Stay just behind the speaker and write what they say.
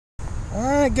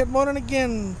Alright, good morning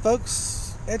again,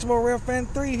 folks. Edgemore Rail Fan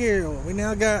 3 here. We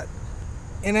now got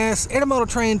NS Intermodal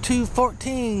Train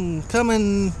 214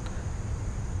 coming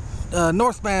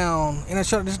northbound. And I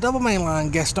showed this double mainline,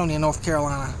 Gastonia, North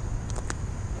Carolina.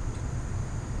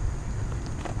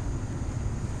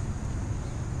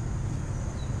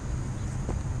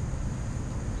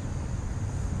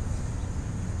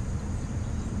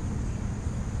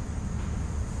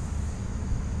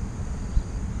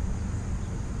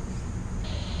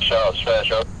 Charlotte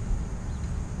Smash up.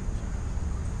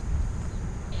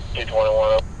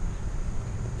 221 up.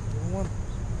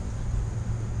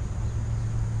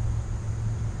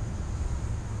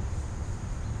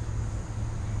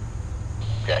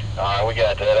 Okay, alright, we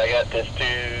got that. I got this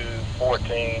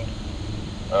 214.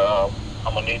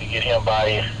 I'm gonna need to get him by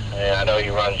you. And I know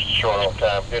you run short on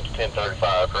time. Good to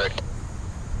 10:35, correct?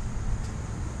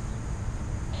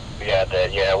 We got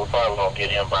that, yeah. We're probably gonna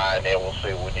get him by and then we'll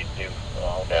see what we need to do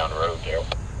down the road there.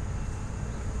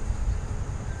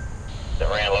 That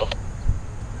ran low.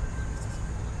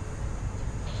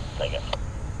 Thank you.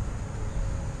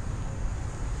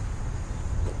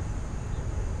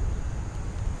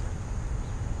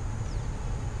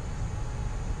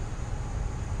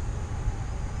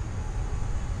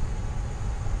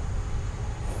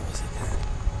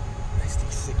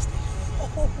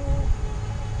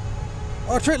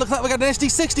 Oh, Trent, looks like we got an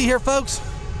SD60 here, folks.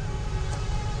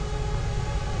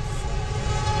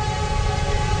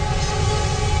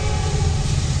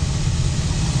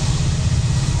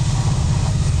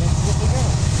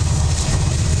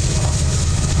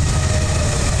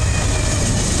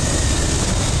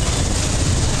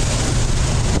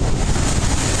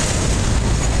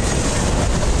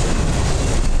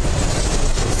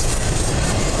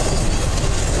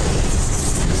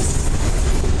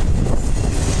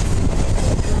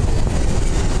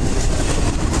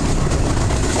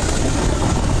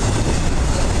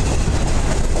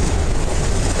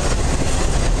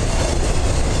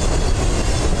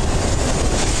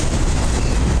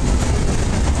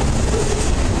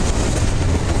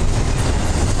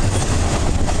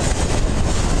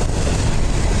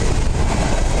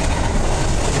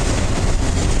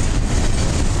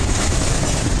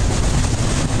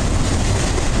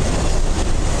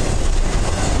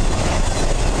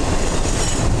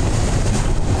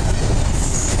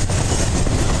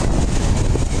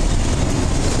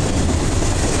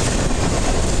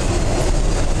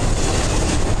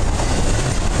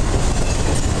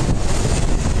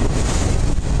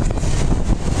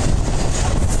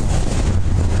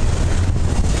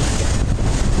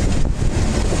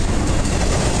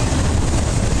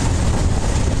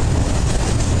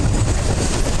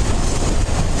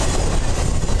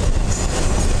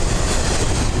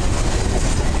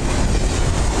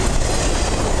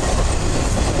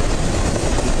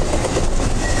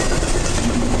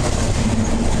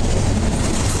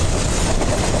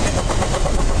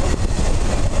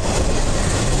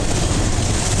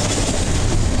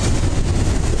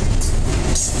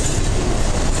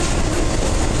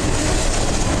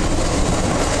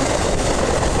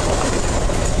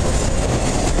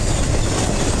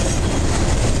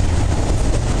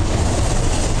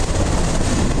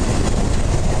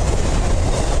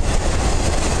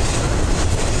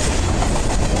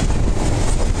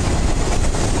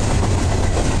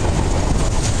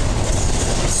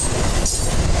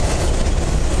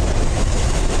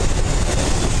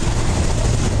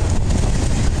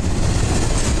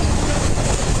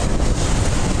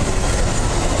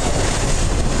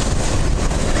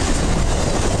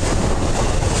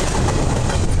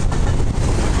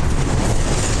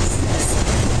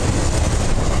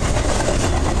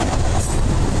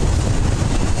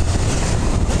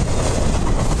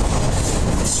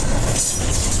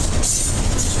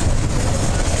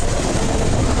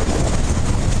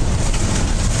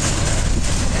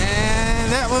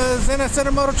 NS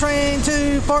Intermodal Train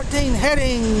 214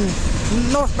 heading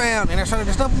northbound. And I started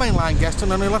this double mainline,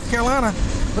 Gastonia, North Carolina,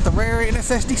 with the rare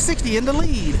NSSD60 in the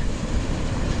lead.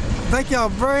 Thank y'all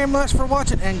very much for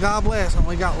watching, and God bless. And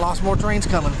we got lots more trains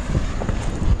coming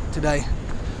today.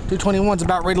 221's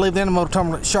about ready to leave the intermodal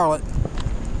terminal at Charlotte.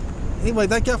 Anyway,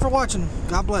 thank y'all for watching.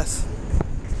 God bless.